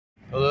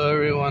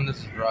everyone, this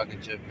is Rocket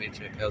Chip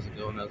Paycheck. How's it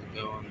going?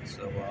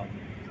 So,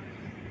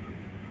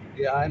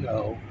 yeah, I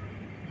know.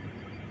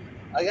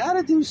 I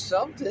gotta do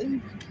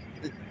something.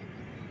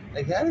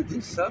 I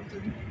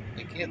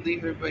can't leave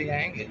everybody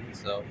hanging,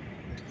 so.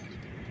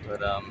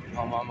 But, I'm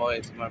on my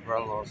way to my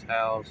brother-in-law's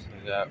house.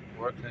 I got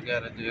work I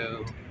gotta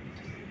do.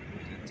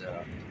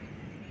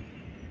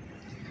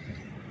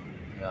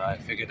 And, I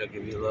figured I'd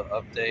give you a little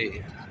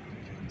update.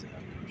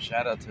 And,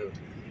 shout out to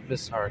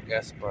Miss Hart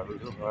Gaspar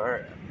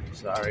Lugar. I'm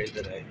sorry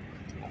that I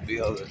won't be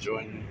able to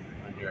join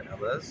on your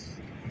LS.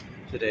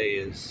 Today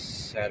is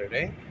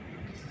Saturday.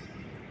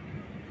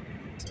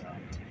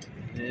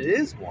 And it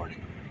is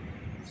morning.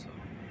 So,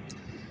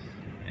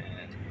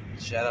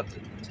 and shout out to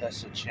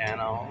Tessa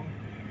Channel.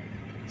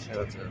 Shout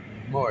out to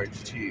Marge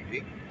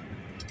TV.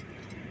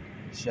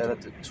 Shout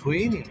out to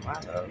Tweenie, my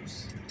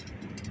loves.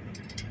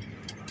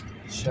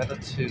 Shout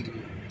out to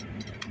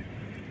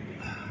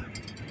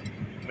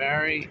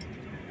Mari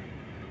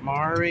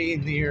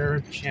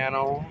Near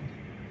Channel.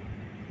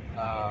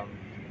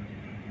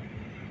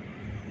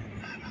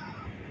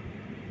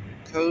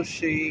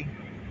 Koshi.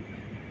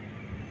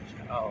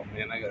 Oh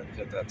man, I gotta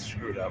get that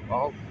screwed up.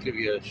 I'll give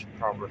you a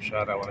proper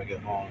shout out when I get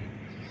home.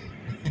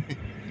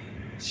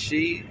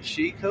 She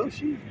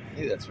Koshi? I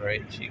think that's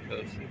right, She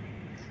Koshi.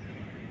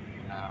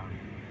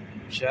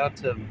 Shout out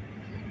to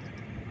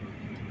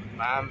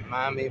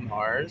Mommy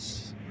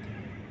Mars.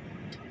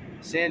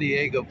 San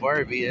Diego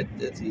Barbie,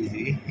 that's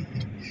easy.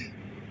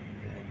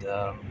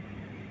 And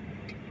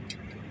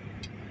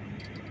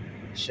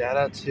shout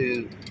out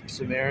to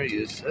Samara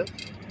Yusuf.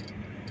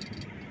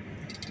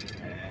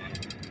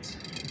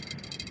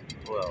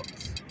 Who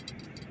else?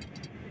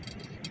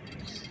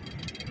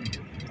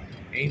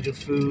 Angel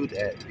Food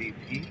at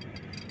VP.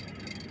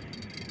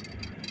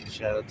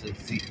 Shout out to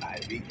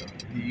ZIV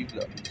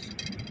Vlogs.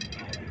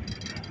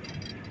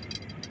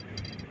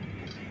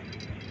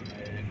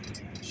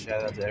 And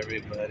shout out to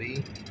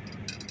everybody.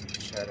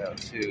 Shout out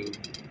to.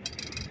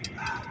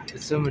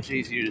 It's so much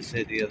easier to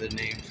say the other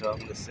name, so I'm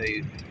gonna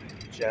say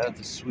shout out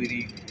to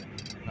Sexy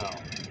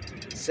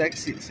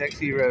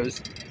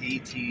Rose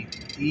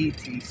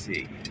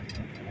ETC.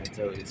 It's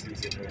always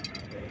easy to remember.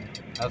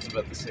 I was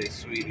about to say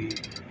Sweetie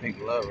Pink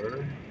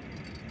Lover.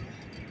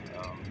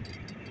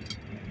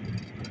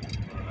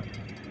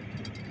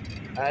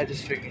 I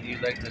just figured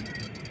you'd like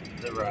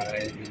the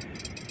ride.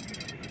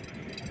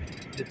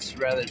 It's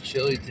rather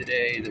chilly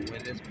today. The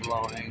wind is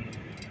blowing.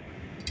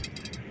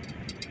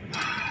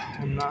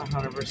 I'm not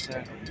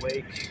 100%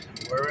 awake.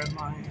 Where am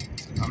I?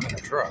 I'm in a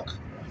truck.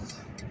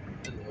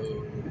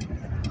 Hello.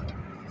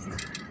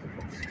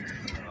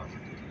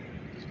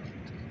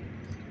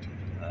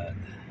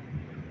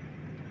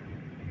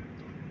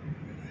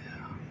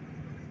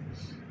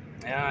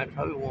 Yeah, I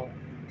probably won't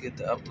get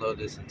to upload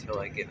this until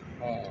I get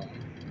home.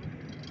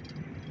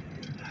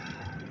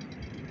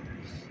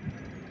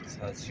 So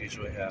that's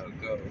usually how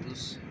it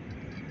goes.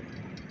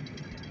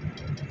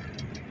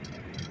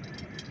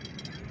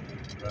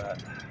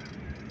 But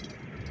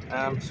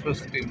I'm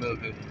supposed to be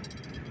moving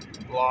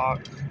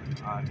block.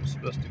 I'm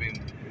supposed to be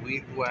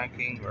weed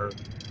whacking or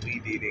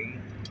weed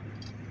eating.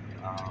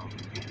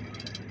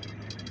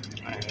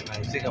 And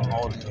I think I'm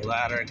holding the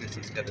ladder because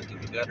he's got to do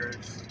the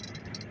gutters.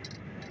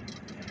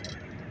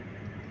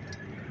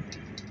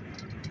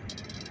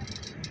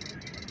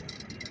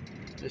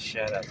 Just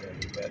shout out to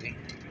everybody.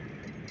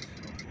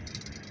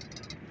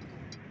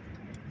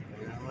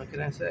 You know, what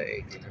can I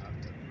say? You know,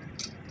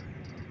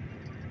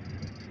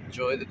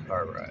 enjoy the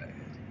car ride.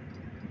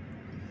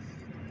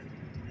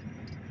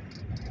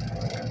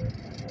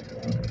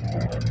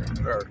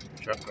 Or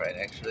truck ride,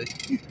 actually.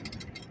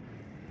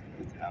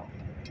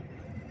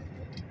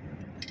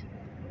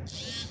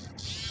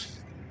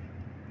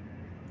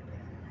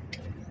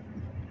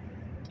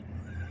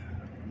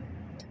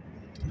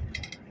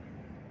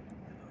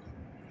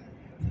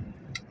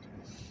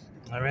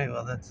 Alright,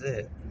 well, that's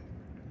it.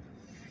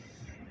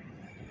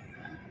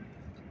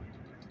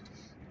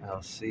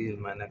 I'll see you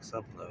in my next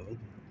upload.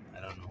 I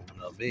don't know when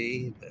it'll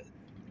be, but,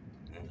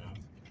 you know,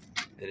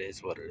 it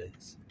is what it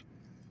is.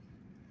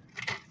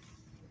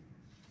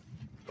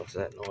 What's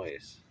that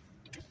noise?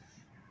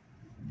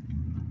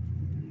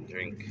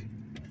 Drink.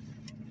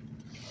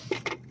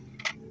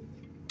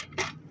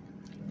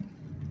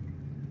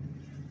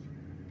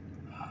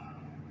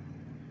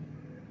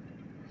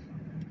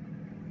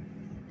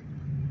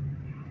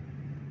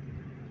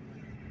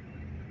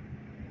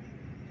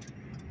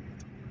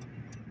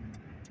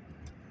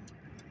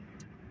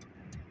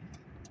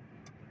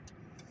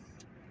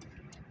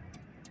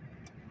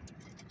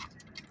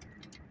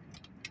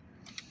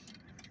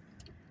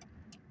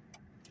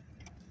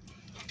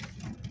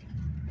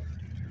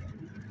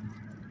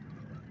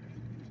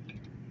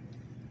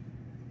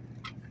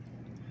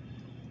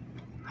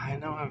 I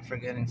know I'm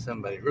forgetting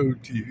somebody.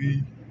 Road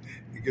TV.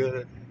 You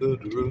gotta go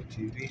to Road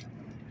TV.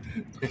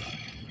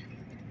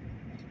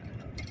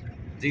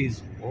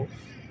 Diesel Wolf.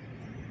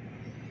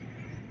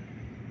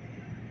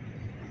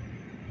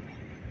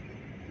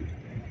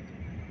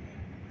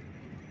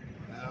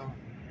 Well,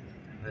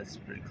 that's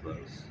pretty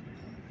close.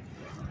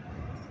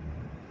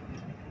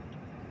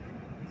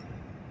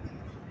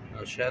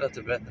 Shout out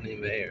to Bethany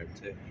Mayer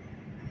too.